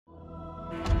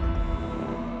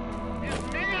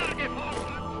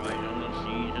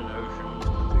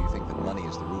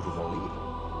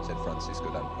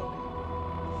Francisco d'Antoni.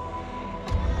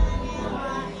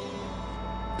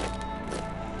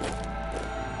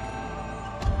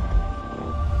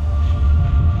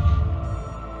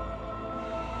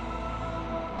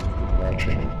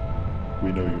 Watching,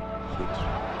 we know you.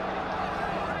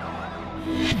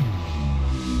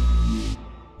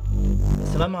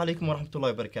 Assalamu alaikum wa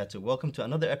rahmatullahi wa barakatuh. Welcome to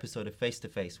another episode of Face to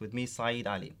Face with me, Saeed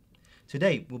Ali.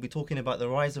 Today, we'll be talking about the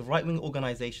rise of right-wing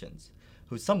organisations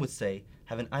who some would say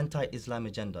have an anti-Islam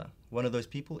agenda. One of those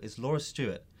people is Laura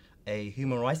Stewart, a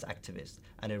human rights activist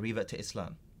and a revert to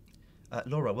Islam.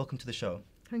 Laura, welcome to the show.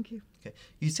 Thank you. Okay.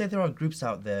 You say there are groups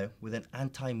out there with an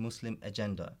anti-Muslim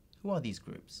agenda. Who are these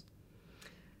groups?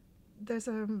 There's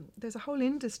a whole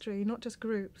industry, not just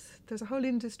groups. There's a whole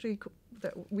industry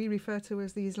that we refer to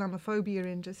as the Islamophobia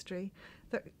industry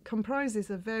that comprises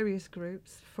of various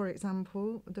groups. For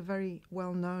example, the very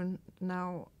well-known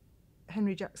now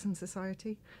Henry Jackson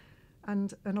Society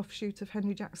and an offshoot of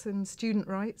Henry Jackson Student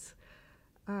Rights.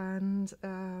 And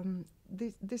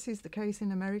this is the case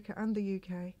in America and the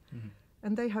UK. Mm-hmm.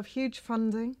 And they have huge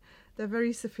funding, they're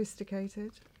very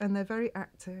sophisticated, and they're very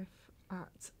active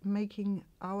at making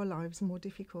our lives more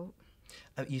difficult.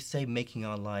 You say making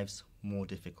our lives more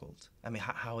difficult. I mean,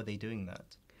 how are they doing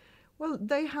that? Well,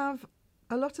 they have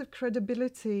a lot of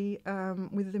credibility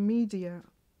with the media.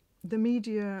 The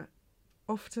media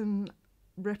often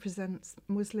represents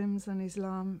Muslims and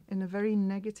Islam in a very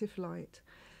negative light.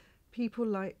 People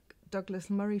like Douglas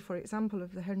Murray, for example,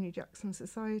 of the Henry Jackson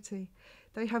Society,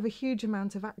 they have a huge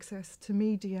amount of access to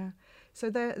media, so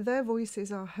their voices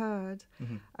are heard,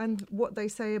 mm-hmm. and what they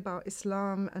say about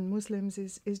Islam and Muslims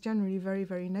is generally very,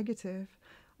 very negative.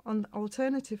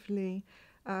 Alternatively,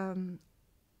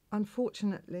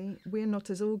 unfortunately, we're not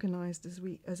as organised as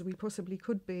we possibly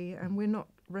could be, and we're not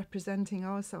representing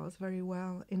ourselves very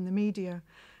well in the media.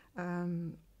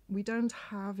 We don't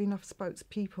have enough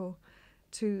spokespeople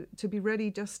to be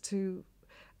ready just to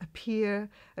appear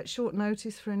at short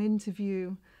notice for an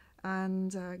interview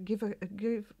and give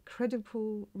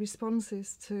credible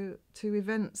responses to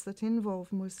events that involve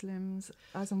Muslims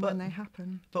as and when they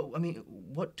happen. But I mean,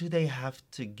 what do they have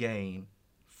to gain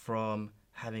from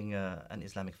having an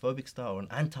Islamophobic style or an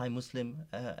anti-Muslim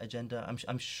agenda?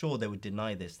 I'm sure they would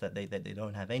deny this, that they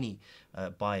don't have any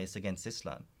bias against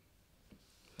Islam.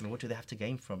 I mean, what do they have to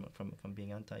gain from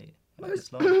being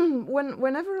anti-Islam?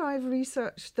 Whenever I've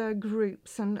researched their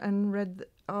groups and read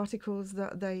articles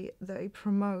that they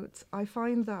promote, I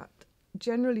find that,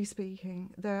 generally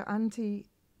speaking, their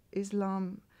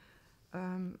anti-Islam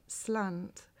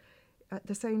slant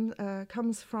the same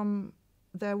comes from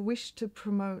their wish to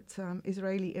promote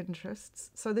Israeli interests.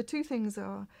 So the two things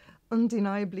are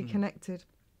undeniably connected.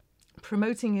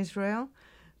 Promoting Israel,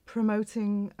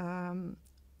 promoting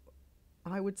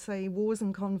I would say wars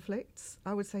and conflicts.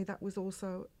 I would say that was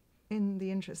also in the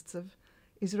interests of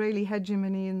Israeli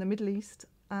hegemony in the Middle East,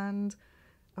 and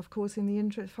of course in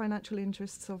the financial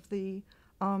interests of the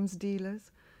arms dealers.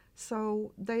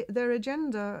 So their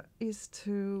agenda is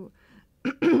to,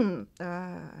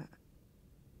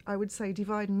 I would say,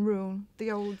 divide and rule, the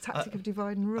old tactic of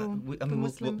divide and rule.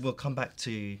 We'll come back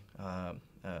to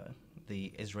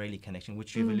the Israeli connection,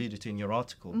 which you've alluded to in your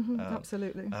article.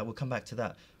 Absolutely. We'll come back to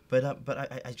that.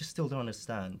 But I just still don't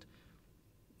understand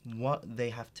what they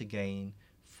have to gain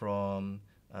from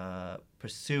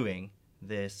pursuing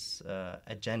this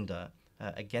agenda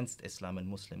against Islam and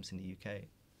Muslims in the UK.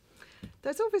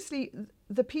 There's obviously,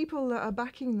 the people that are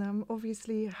backing them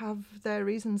obviously have their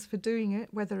reasons for doing it,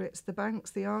 whether it's the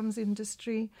banks, the arms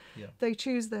industry. Yeah. They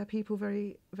choose their people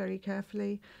very, very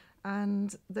carefully,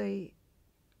 and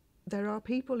there are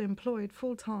people employed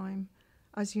full-time.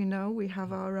 As you know, we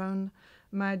have our own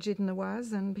Majid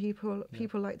Nawaz and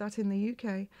people like that in the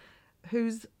UK,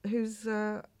 whose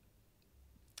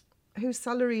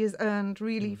salary is earned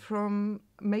really from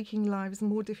making lives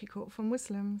more difficult for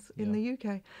Muslims in the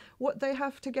UK. What they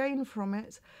have to gain from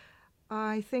it,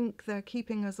 I think they're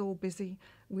keeping us all busy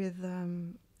with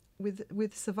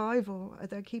survival.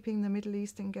 They're keeping the Middle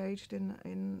East engaged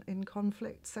in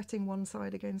conflict, setting one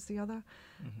side against the other.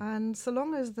 Mm-hmm. And so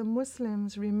long as the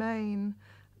Muslims remain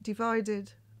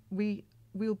divided,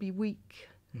 we'll be weak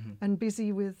and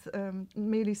busy with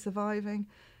merely surviving.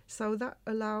 So that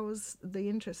allows the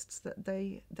interests that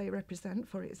they represent,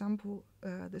 for example,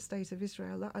 the State of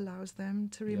Israel, that allows them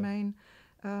to remain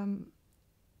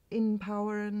in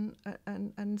power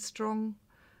and strong,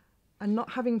 and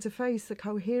not having to face a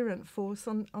coherent force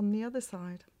on the other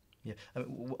side. Yeah. I mean,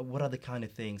 what are the kind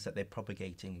of things that they're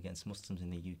propagating against Muslims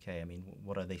in the UK? I mean,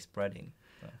 what are they spreading?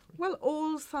 Well,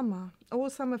 all summer,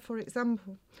 for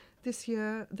example, this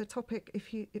year the topic,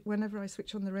 whenever I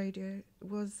switch on the radio,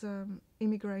 was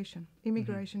immigration,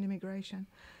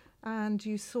 and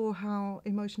you saw how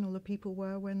emotional the people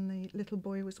were when the little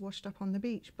boy was washed up on the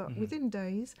beach. But within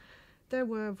days, there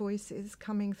were voices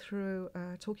coming through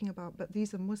talking about, but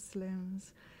these are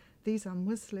Muslims. These are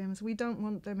Muslims. We don't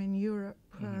want them in Europe.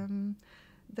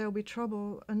 There'll be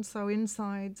trouble. And so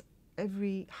inside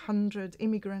every 100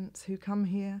 immigrants who come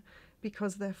here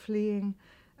because they're fleeing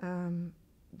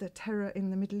the terror in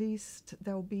the Middle East,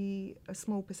 there'll be a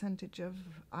small percentage of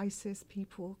ISIS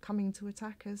people coming to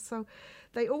attack us. So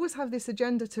they always have this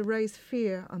agenda to raise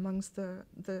fear amongst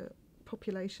the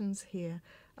populations here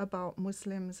about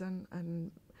Muslims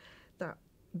and that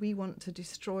we want to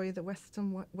destroy the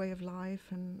Western way of life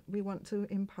and we want to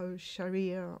impose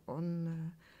Sharia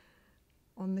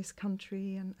on this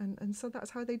country, and so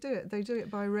that's how they do it. They do it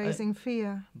by raising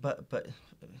fear. But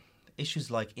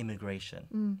issues like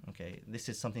immigration, okay, this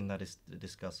is something that is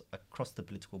discussed across the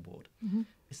political board.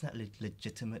 Isn't that a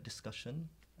legitimate discussion?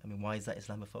 I mean, why is that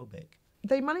Islamophobic?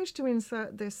 They managed to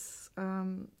insert this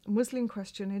Muslim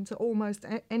question into almost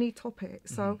any topic.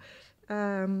 So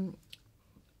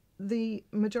the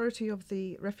majority of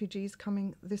the refugees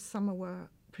coming this summer were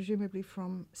presumably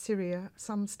from Syria,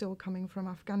 some still coming from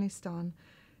Afghanistan.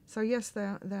 So yes,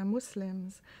 they're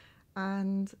Muslims,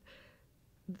 and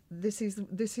this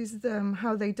is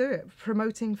how they do it,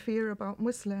 promoting fear about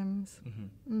Muslims.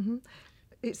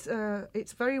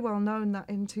 It's very well known that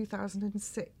in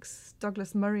 2006,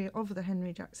 Douglas Murray of the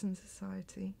Henry Jackson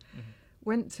Society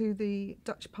went to the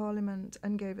Dutch Parliament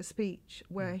and gave a speech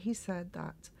where he said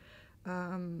that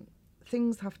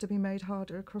things have to be made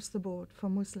harder across the board for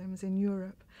Muslims in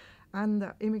Europe, and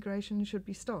that immigration should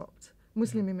be stopped.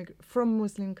 From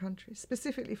Muslim countries,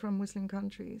 specifically from Muslim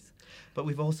countries. But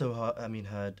we've also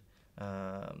heard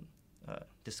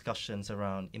discussions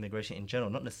around immigration in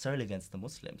general, not necessarily against the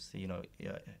Muslims. You know,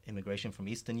 immigration from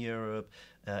Eastern Europe,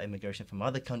 immigration from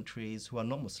other countries who are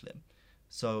not Muslim.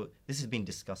 So this is being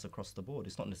discussed across the board.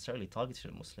 It's not necessarily targeted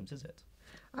at Muslims, is it?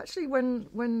 Actually,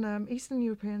 when Eastern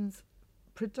Europeans,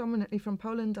 predominantly from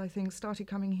Poland, I think, started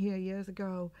coming here years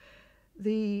ago,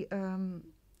 the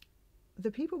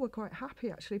people were quite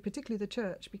happy, actually, particularly the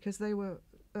church, because they were,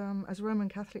 as Roman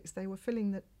Catholics, they were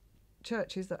filling the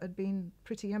churches that had been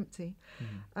pretty empty.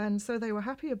 And so they were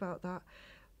happy about that.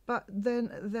 But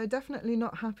then they're definitely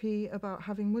not happy about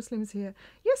having Muslims here.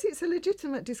 Yes, it's a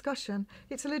legitimate discussion.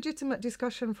 It's a legitimate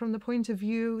discussion from the point of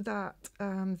view that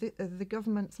the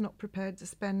government's not prepared to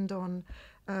spend on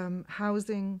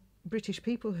housing British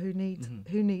people who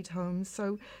need homes.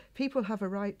 So people have a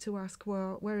right to ask,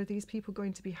 well, where are these people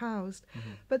going to be housed?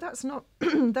 But that's not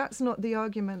that's not the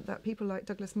argument that people like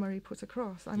Douglas Murray put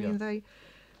across. I mean,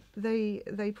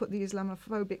 they put the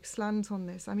Islamophobic slant on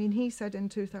this. I mean, he said in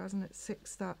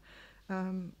 2006 that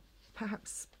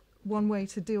perhaps one way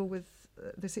to deal with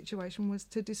the situation was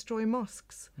to destroy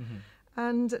mosques.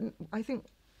 And I think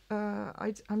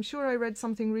I'm sure I read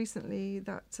something recently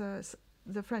that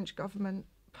the French government,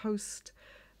 post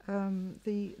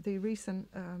the recent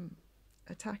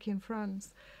attack in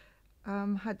France,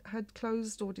 had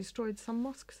closed or destroyed some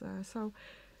mosques there. So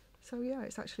yeah,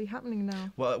 it's actually happening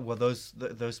now. Well,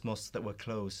 those mosques that were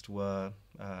closed were,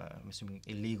 I'm assuming,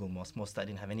 illegal mosques that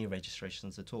didn't have any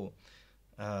registrations at all.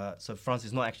 So France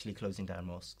is not actually closing down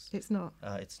mosques. It's not.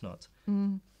 It's not.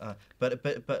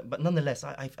 But nonetheless,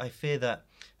 I fear that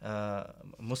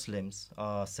Muslims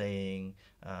are saying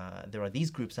there are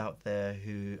these groups out there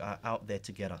who are out there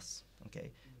to get us.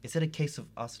 Okay, is it a case of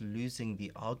us losing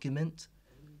the argument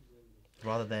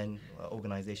rather than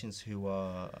organizations who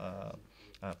are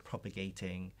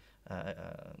propagating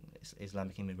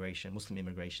Islamic immigration, Muslim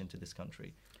immigration to this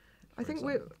country? I think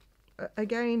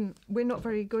we're not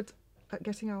very good at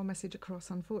getting our message across,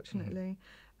 unfortunately,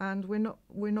 and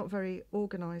we're not very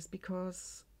organised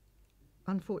because,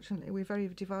 unfortunately, we're very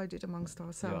divided amongst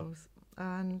ourselves,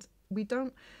 and we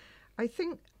don't. I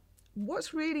think what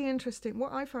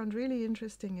I found really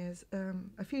interesting is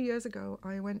a few years ago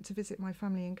I went to visit my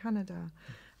family in Canada,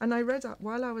 and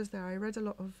while I was there I read a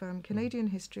lot of Canadian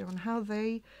history on how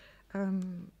they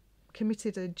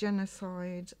committed a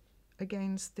genocide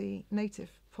against the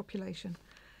native population,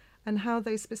 and how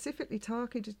they specifically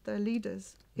targeted their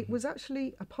leaders. It was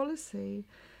actually a policy.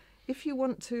 If you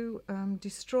want to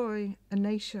destroy a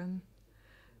nation,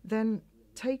 then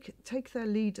take their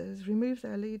leaders, remove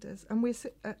their leaders. And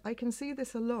I can see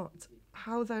this a lot,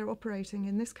 how they're operating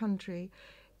in this country,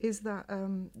 is that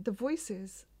the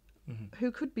voices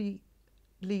who could be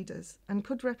leaders and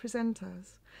could represent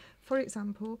us. For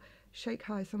example, Sheikh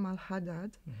Haitham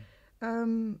al-Haddad.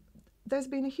 There's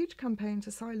been a huge campaign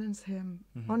to silence him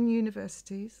on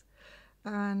universities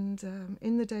and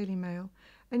in the Daily Mail,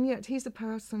 and yet he's a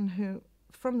person who,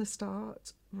 from the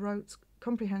start, wrote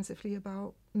comprehensively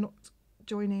about not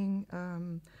joining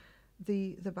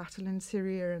the battle in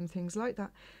Syria and things like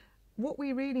that. What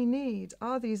we really need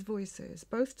are these voices,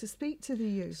 both to speak to the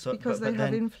youth because they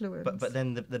have influence. But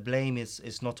then the blame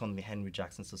is not on the Henry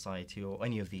Jackson Society or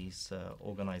any of these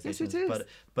organisations. Yes, it is.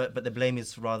 But the blame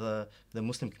is rather the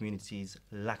Muslim community's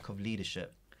lack of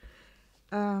leadership.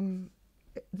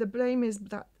 The blame is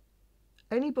that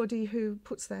anybody who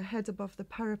puts their head above the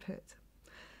parapet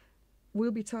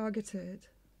will be targeted.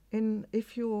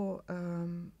 If you're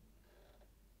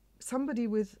somebody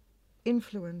with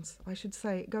influence, I should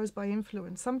say, it goes by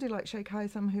influence. Somebody like Sheikh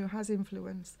Haitham who has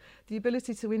influence, the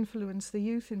ability to influence the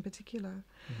youth in particular,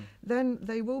 then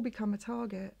they will become a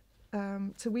target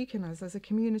to weaken us as a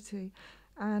community.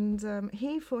 And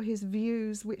he, for his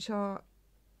views, which are,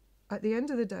 at the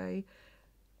end of the day,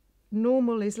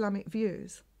 normal Islamic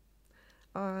views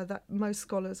that most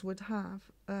scholars would have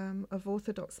of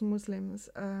Orthodox Muslims,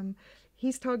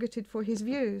 he's targeted for his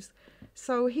views.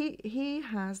 So he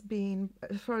has been,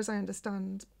 as far as I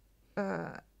understand,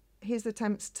 his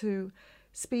attempts to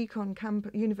speak on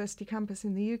university campus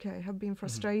in the UK have been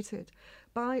frustrated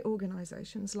by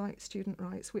organisations like Student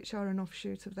Rights, which are an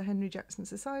offshoot of the Henry Jackson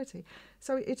Society.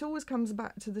 So it always comes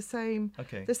back to the same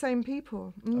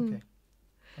people.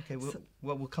 Okay,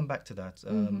 we'll come back to that,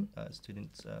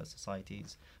 student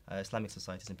societies, Islamic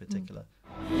societies in particular.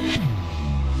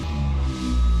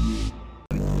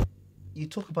 You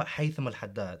talk about Haytham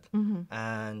al-Haddad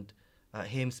and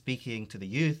him speaking to the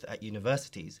youth at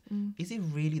universities. Is he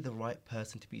really the right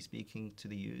person to be speaking to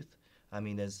the youth? I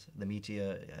mean, there's the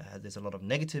media, there's a lot of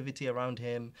negativity around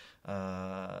him.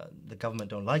 The government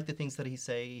don't like the things that he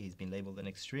say. He's been labelled an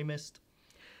extremist.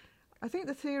 I think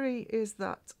the theory is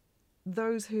that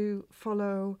those who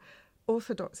follow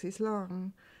Orthodox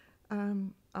Islam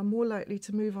are more likely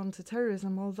to move on to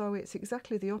terrorism, although it's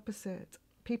exactly the opposite.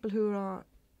 People who are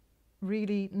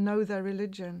really know their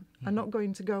religion are not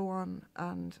going to go on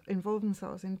and involve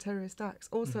themselves in terrorist acts.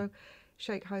 Also,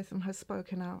 Sheikh Haitham has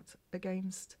spoken out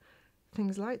against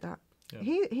things like that.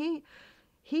 Yeah.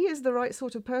 He is the right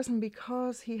sort of person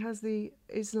because he has the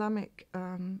Islamic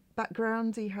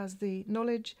background, he has the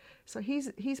knowledge, so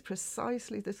he's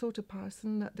precisely the sort of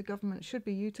person that the government should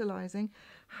be utilising.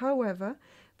 However,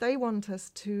 they want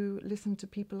us to listen to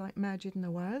people like Majid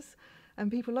Nawaz and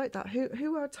people like that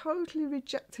who are totally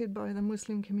rejected by the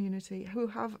Muslim community, who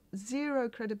have zero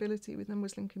credibility with the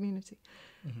Muslim community.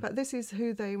 But this is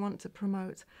who they want to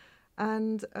promote.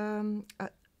 And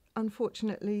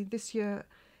unfortunately, this year,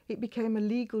 it became a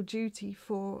legal duty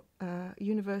for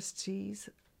universities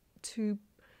to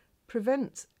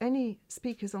prevent any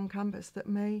speakers on campus that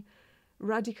may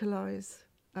radicalise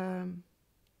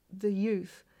the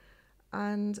youth.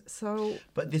 And so...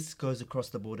 But this goes across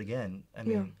the board again. I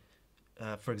mean,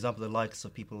 for example, the likes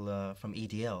of people from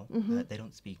EDL, they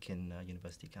don't speak in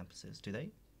university campuses, do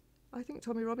they? I think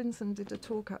Tommy Robinson did a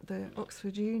talk at the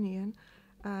Oxford Union,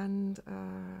 and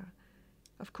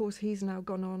of course he's now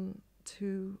gone on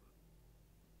to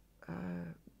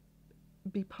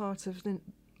be part of the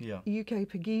UK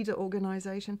Pegida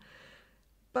organisation.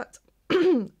 But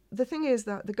the thing is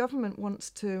that the government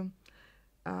wants to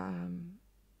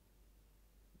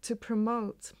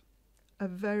promote a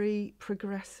very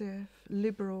progressive,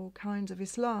 liberal kind of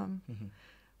Islam,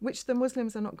 which the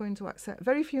Muslims are not going to accept.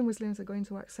 Very few Muslims are going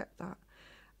to accept that.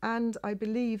 And I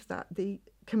believe that the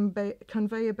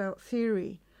conveyor belt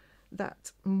theory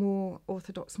that more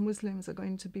Orthodox Muslims are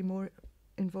going to be more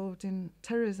involved in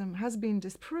terrorism has been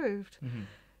disproved.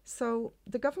 So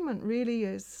the government really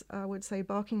is, I would say,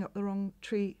 barking up the wrong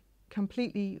tree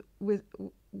completely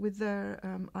with their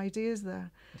ideas there.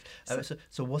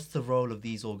 So what's the role of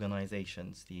these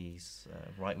organisations, these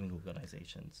right-wing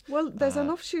organisations? Well, there's an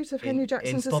offshoot of Henry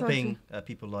Jackson Society. In stopping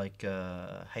people like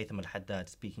Haytham al-Haddad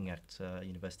speaking at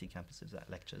university campuses at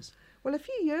lectures. Well, a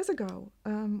few years ago,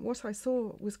 what I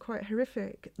saw was quite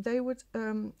horrific.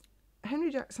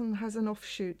 Henry Jackson has an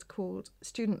offshoot called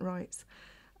Student Rights.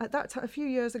 At that time, a few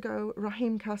years ago,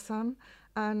 Rahim Kassan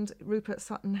and Rupert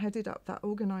Sutton headed up that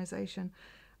organisation.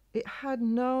 It had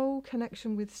no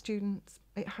connection with students.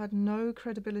 It had no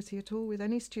credibility at all with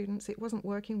any students. It wasn't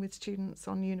working with students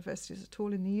on universities at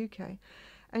all in the UK.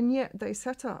 And yet they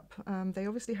set up, they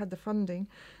obviously had the funding,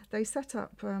 they set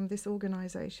up this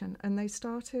organisation and they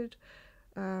started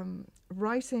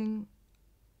writing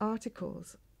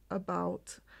articles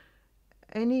about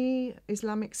any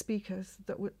Islamic speakers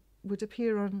that would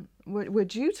appear on were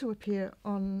due to appear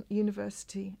on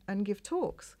university and give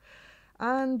talks,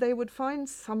 and they would find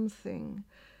something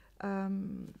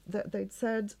that they'd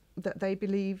said that they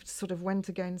believed sort of went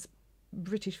against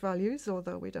British values,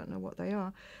 although we don't know what they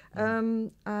are,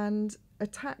 and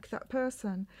attack that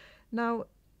person. Now,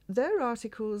 their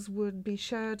articles would be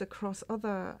shared across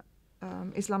other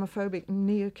Islamophobic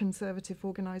neoconservative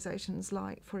organisations,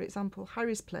 like, for example,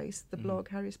 Harry's Place, the blog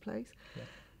Harry's Place. Yeah.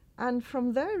 And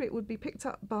from there it would be picked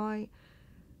up by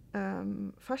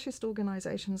fascist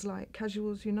organisations like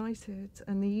Casuals United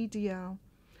and the EDL,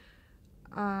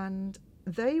 and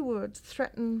they would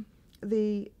threaten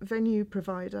the venue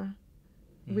provider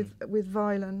with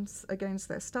violence against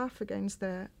their staff, against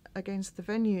the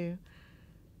venue.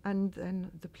 And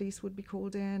then the police would be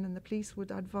called in, and the police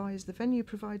would advise the venue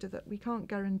provider that we can't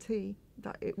guarantee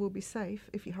that it will be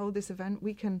safe if you hold this event.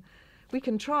 We can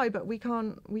try, but we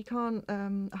can't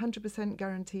 100%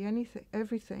 guarantee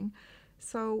everything.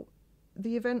 So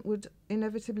the event would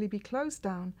inevitably be closed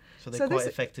down. So they're quite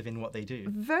effective in what they do.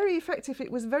 Very effective.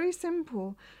 It was very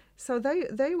simple. So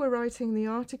they were writing the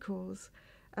articles.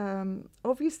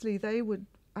 Obviously, they would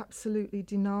absolutely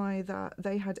deny that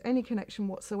they had any connection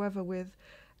whatsoever with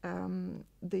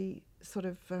the sort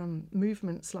of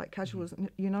movements like Casuals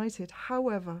United.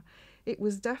 However, it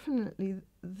was definitely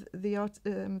the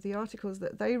articles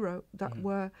that they wrote that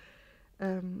were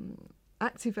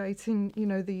activating,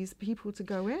 these people to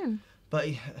go in. But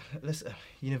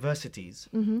universities,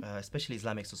 especially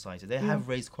Islamic society, they have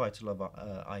raised quite a lot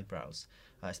of eyebrows,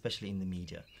 especially in the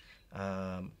media.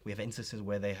 We have instances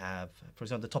where they have, for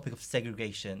example, the topic of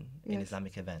segregation in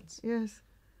Islamic events. Yes.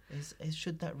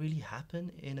 Should that really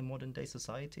happen in a modern day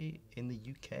society in the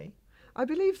UK? I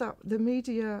believe that the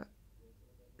media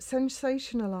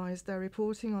sensationalised their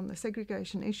reporting on the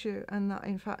segregation issue, and that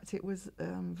in fact it was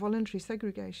voluntary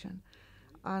segregation,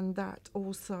 and that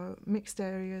also mixed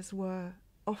areas were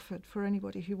offered for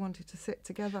anybody who wanted to sit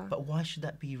together. But why should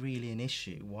that be really an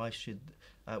issue? Why should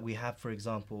we have, for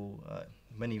example,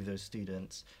 many of those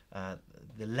students,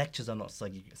 the lectures are not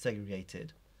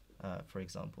segregated, for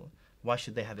example. Why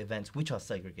should they have events which are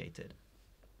segregated?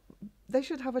 They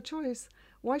should have a choice.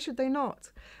 Why should they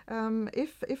not?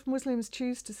 If Muslims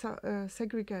choose to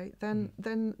segregate,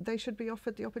 then they should be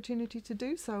offered the opportunity to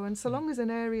do so. And so long as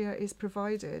an area is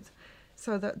provided,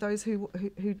 so that those who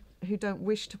don't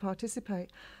wish to participate.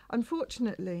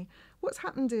 Unfortunately, what's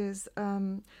happened is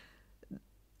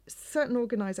certain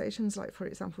organisations, like for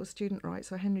example Student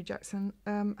Rights or Henry Jackson,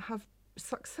 have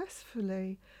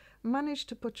successfully managed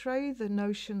to portray the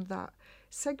notion that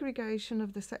segregation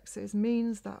of the sexes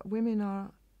means that women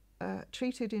are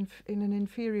treated in an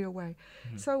inferior way.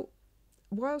 So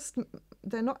whilst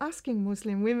they're not asking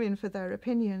Muslim women for their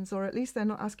opinions, or at least they're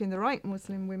not asking the right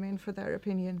Muslim women for their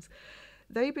opinions,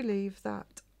 they believe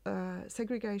that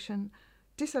segregation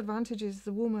disadvantages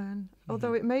the woman,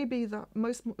 although it may be that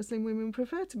most Muslim women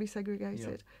prefer to be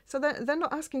segregated. So they're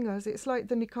not asking us. It's like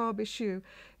the niqab issue.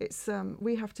 It's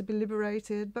we have to be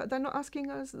liberated, but they're not asking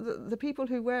us. The people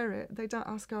who wear it, they don't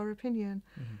ask our opinion.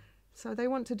 So they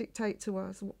want to dictate to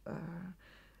us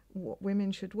what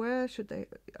women should wear.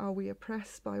 Are we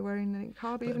oppressed by wearing the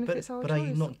niqab, even if it's our choice? But are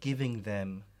you not giving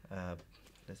them,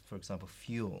 for example,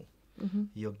 fuel?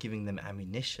 You're giving them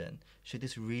ammunition. Should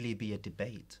this really be a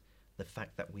debate? The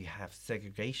fact that we have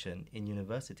segregation in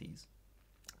universities,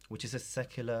 which is a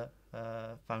secular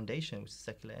foundation, which is a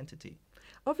secular entity.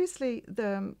 Obviously,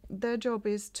 their job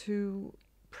is to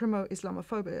promote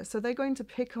Islamophobia, so they're going to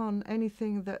pick on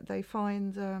anything that they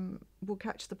find will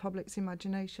catch the public's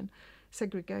imagination,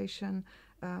 segregation,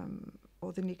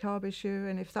 or the niqab issue.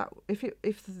 And if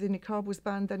the niqab was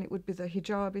banned, then it would be the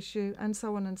hijab issue, and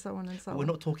so on and so on and so on. We're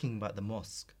not talking about the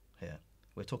mosque here.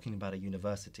 We're talking about a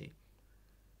university.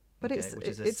 But which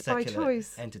is a it's by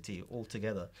choice. Entity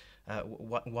altogether.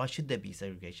 Why should there be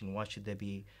segregation? Why should there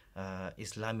be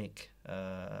Islamic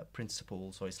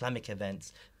principles or Islamic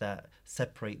events that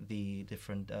separate the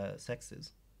different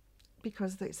sexes?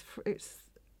 Because it's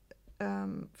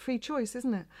free choice,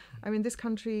 isn't it? I mean, this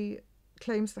country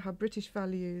claims to have British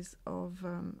values of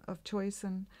choice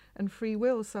and free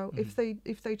will. So if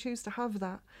they choose to have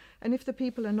that, and if the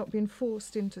people are not being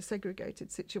forced into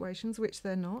segregated situations, which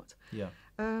they're not,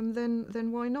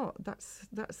 then why not? That's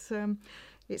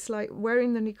it's like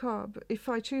wearing the niqab. If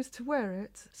I choose to wear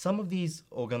it. Some of these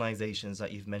organisations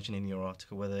that you've mentioned in your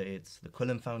article, whether it's the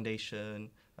Cullen Foundation,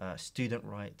 Student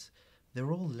Rights,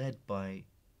 they're all led by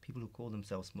people who call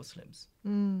themselves Muslims.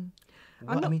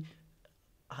 I mean,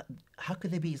 how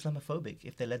could they be Islamophobic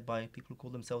if they're led by people who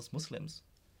call themselves Muslims?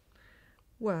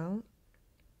 Well,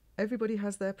 everybody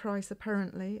has their price,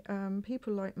 apparently.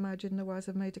 People like Majid Nawaz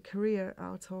have made a career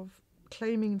out of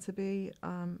claiming to be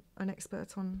an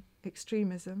expert on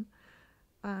extremism,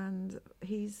 and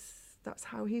that's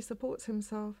how he supports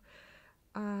himself.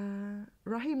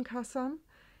 Rahim Qassam,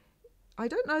 I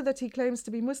don't know that he claims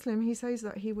to be Muslim. He says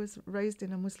that he was raised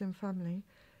in a Muslim family.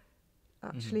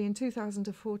 Actually, in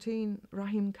 2014,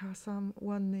 Rahim Qassam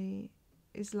won the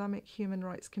Islamic Human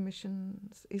Rights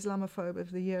Commission's Islamophobe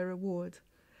of the Year award.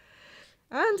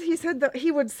 And he said that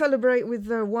he would celebrate with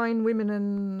wine, women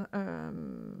and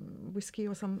whiskey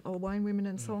or wine, women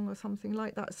and song or something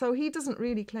like that. So he doesn't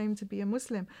really claim to be a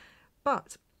Muslim.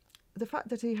 But the fact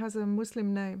that he has a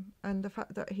Muslim name and the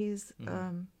fact that he's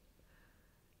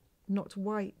not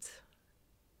white,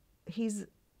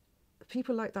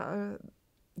 people like that,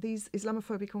 these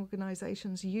Islamophobic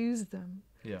organizations use them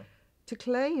to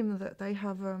claim that they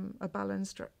have a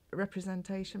balanced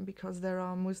representation because there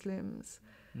are Muslims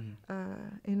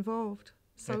involved.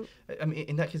 So, I mean,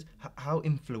 in that case, how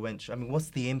influential? I mean, what's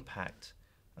the impact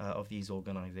of these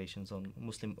organisations on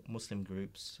Muslim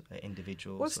groups,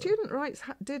 individuals? Well, student rights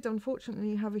did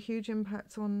unfortunately have a huge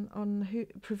impact on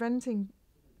preventing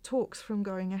talks from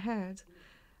going ahead.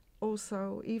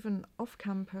 Also, even off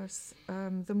campus,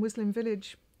 the Muslim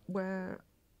village where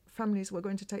families were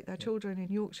going to take their children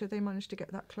in Yorkshire, they managed to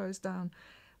get that closed down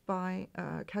by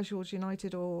Casuals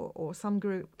United or some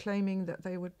group claiming that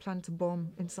they would plan to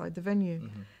bomb inside the venue.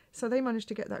 So they managed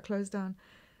to get that closed down.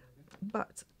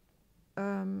 But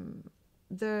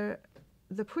the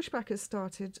pushback has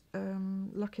started.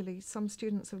 Luckily, some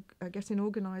students are getting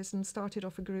organised and started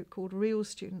off a group called Real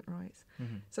Student Rights.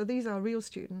 So these are real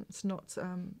students, not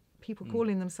people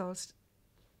calling themselves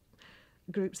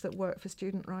groups that work for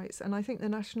student rights. And I think the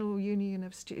National Union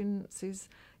of Students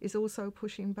is also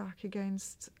pushing back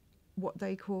against what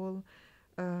they call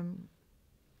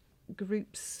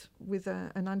groups with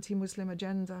an anti-Muslim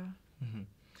agenda.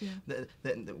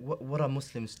 What are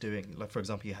Muslims doing? Like, for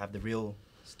example, you have the Real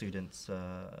Students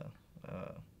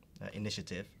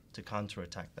initiative to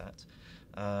counterattack that.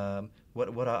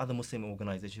 What are other Muslim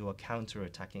organisations who are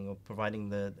counterattacking or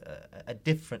providing a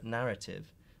different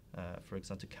narrative, for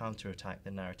example, to counterattack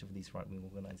the narrative of these right-wing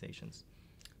organisations?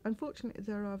 Unfortunately,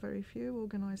 there are very few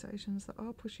organisations that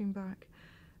are pushing back.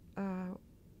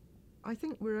 I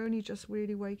think we're only just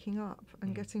really waking up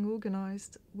and getting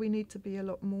organised. We need to be a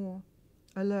lot more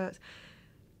alert.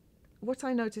 What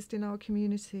I noticed in our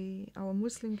community, our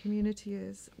Muslim community,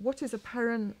 is what is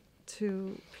apparent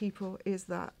to people is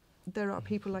that there are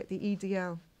people like the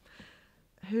EDL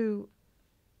who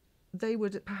they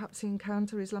would perhaps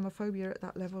encounter Islamophobia at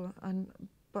that level,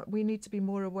 but we need to be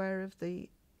more aware of the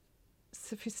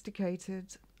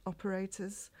sophisticated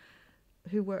operators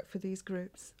who work for these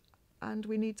groups, and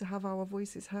we need to have our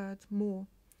voices heard more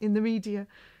in the media.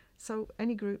 So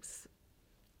any groups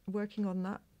working on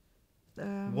that.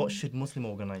 What should Muslim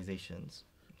organisations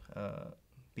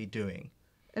be doing?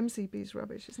 MCB's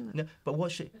rubbish, isn't it? No, but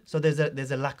what should? So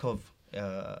there's a lack of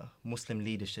Muslim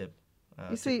leadership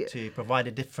to provide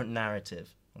a different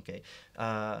narrative, okay,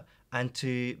 and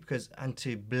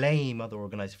to blame other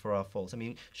organisations for our faults. I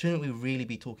mean, shouldn't we really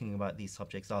be talking about these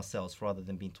subjects ourselves rather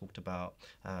than being talked about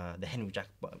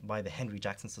by the Henry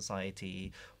Jackson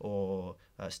Society or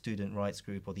Student Rights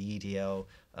Group or the EDL?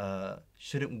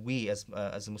 Shouldn't we, as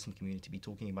a Muslim community, be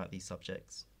talking about these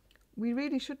subjects? We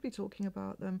really should be talking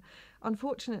about them.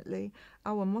 Unfortunately,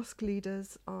 our mosque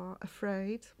leaders are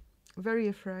afraid, very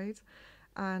afraid,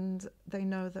 and they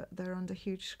know that they're under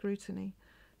huge scrutiny.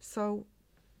 So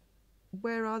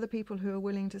where are the people who are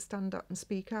willing to stand up and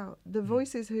speak out? The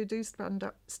voices who do stand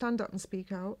up and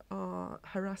speak out are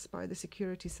harassed by the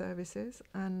security services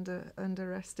and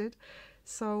arrested.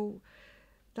 So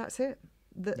that's it.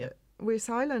 We're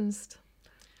silenced.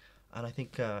 And I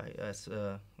think as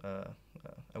a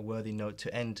worthy note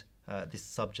to end this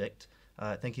subject,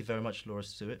 thank you very much, Laura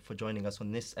Stewart, for joining us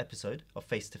on this episode of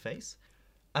Face to Face.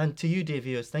 And to you, dear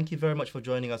viewers, thank you very much for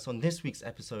joining us on this week's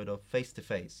episode of Face to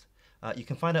Face. You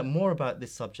can find out more about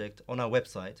this subject on our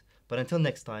website. But until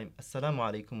next time, Assalamu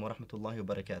alaikum wa rahmatullahi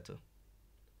wa barakatuh.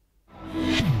 Do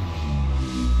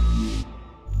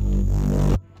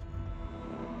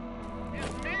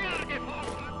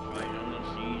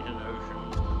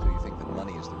you think that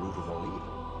money is the root of all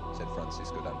evil? Said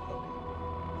Francisco d'Anconia.